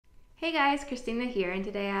Hey guys, Christina here, and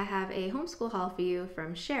today I have a homeschool haul for you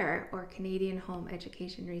from Share, or Canadian Home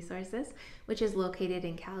Education Resources, which is located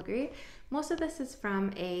in Calgary. Most of this is from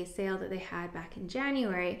a sale that they had back in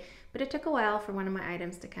January, but it took a while for one of my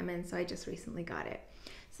items to come in, so I just recently got it.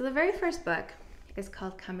 So the very first book is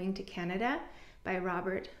called Coming to Canada by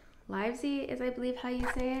Robert Livesey, is I believe how you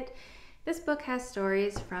say it. This book has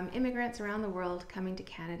stories from immigrants around the world coming to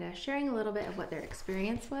Canada, sharing a little bit of what their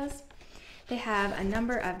experience was. They have a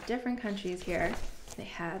number of different countries here. They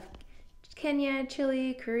have Kenya,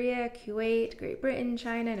 Chile, Korea, Kuwait, Great Britain,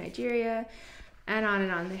 China, Nigeria, and on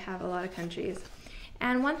and on. They have a lot of countries.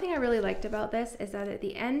 And one thing I really liked about this is that at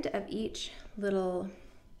the end of each little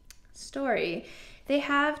story, they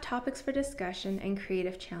have topics for discussion and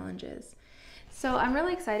creative challenges. So I'm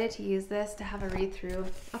really excited to use this to have a read through.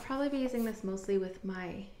 I'll probably be using this mostly with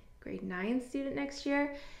my grade 9 student next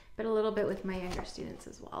year, but a little bit with my younger students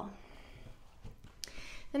as well.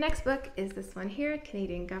 The next book is this one here,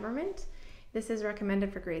 Canadian Government. This is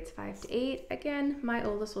recommended for grades 5 to 8. Again, my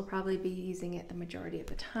oldest will probably be using it the majority of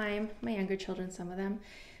the time, my younger children, some of them.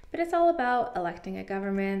 But it's all about electing a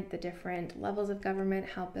government, the different levels of government,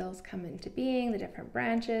 how bills come into being, the different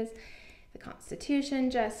branches, the Constitution,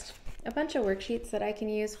 just a bunch of worksheets that I can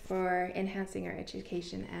use for enhancing our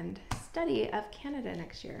education and study of Canada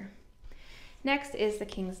next year. Next is The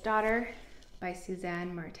King's Daughter by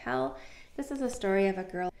Suzanne Martel. This is a story of a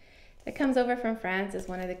girl that comes over from France as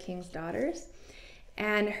one of the king's daughters,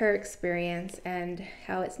 and her experience and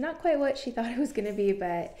how it's not quite what she thought it was going to be,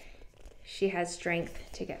 but she has strength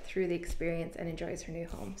to get through the experience and enjoys her new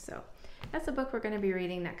home. So that's a book we're going to be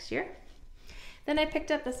reading next year. Then I picked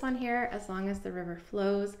up this one here, As Long as the River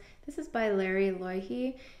Flows. This is by Larry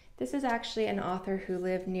Loihe. This is actually an author who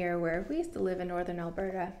lived near where we used to live in northern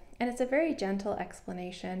Alberta, and it's a very gentle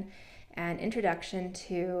explanation and introduction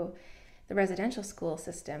to the residential school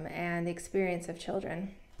system and the experience of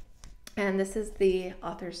children. And this is the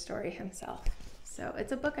author's story himself. So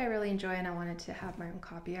it's a book I really enjoy, and I wanted to have my own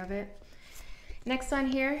copy of it. Next one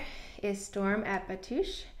here is Storm at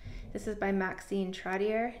Batouche. This is by Maxine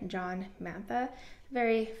Trottier, John Mantha,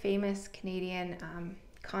 very famous Canadian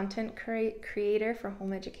content creator for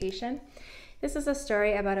home education. This is a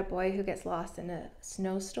story about a boy who gets lost in a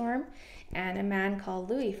snowstorm, and a man called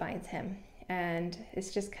Louis finds him. And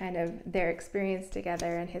it's just kind of their experience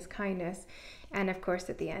together and his kindness. And of course,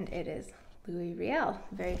 at the end, it is Louis Riel,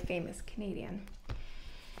 very famous Canadian.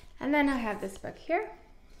 And then I have this book here.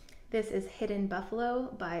 This is Hidden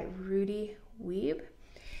Buffalo by Rudy Weeb.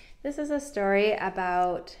 This is a story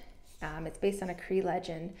about, it's based on a Cree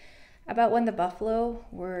legend, about when the buffalo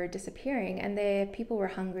were disappearing and the people were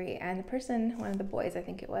hungry, and the person, one of the boys I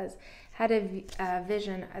think it was, had a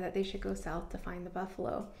vision that they should go south to find the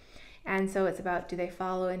buffalo. And so it's about, do they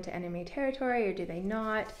follow into enemy territory or do they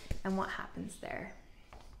not, and what happens there.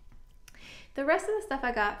 The rest of the stuff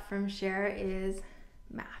I got from Share is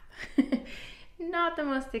math. Not the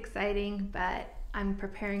most exciting, but I'm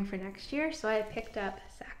preparing for next year, so I picked up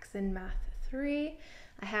Saxon Math 3.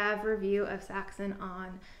 I have a review of Saxon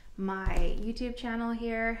on my YouTube channel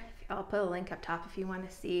here. I'll put a link up top if you want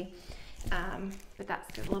to see, but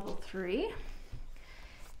that's the level 3.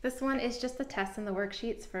 This one is just the tests and the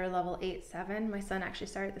worksheets for level 8-7. My son actually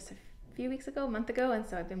started this a few weeks ago, a month ago, and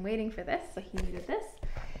so I've been waiting for this, so he needed this.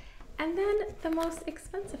 And then the most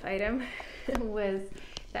expensive item was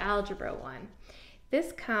the algebra one.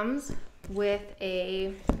 This comes with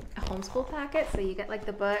a homeschool packet, so you get like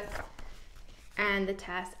the book and the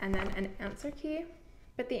test and then an answer key,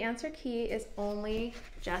 but the answer key is only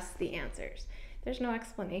just the answers. There's no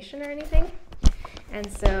explanation or anything.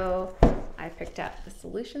 And so I picked up the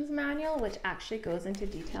solutions manual, which actually goes into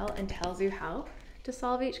detail and tells you how to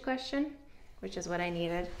solve each question, which is what I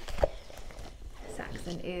needed.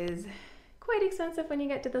 Saxon is quite expensive when you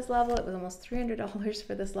get to this level. It was almost $300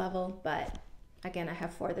 for this level, but again, I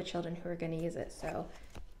have 4 of the children who are going to use it, so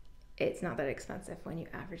it's not that expensive when you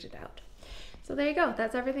average it out. So there you go.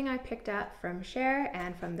 That's everything I picked up from Share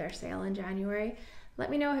and from their sale in January. Let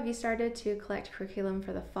me know, have you started to collect curriculum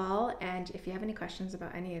for the fall? And if you have any questions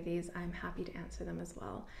about any of these, I'm happy to answer them as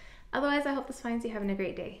well. Otherwise, I hope this finds you having a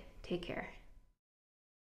great day. Take care.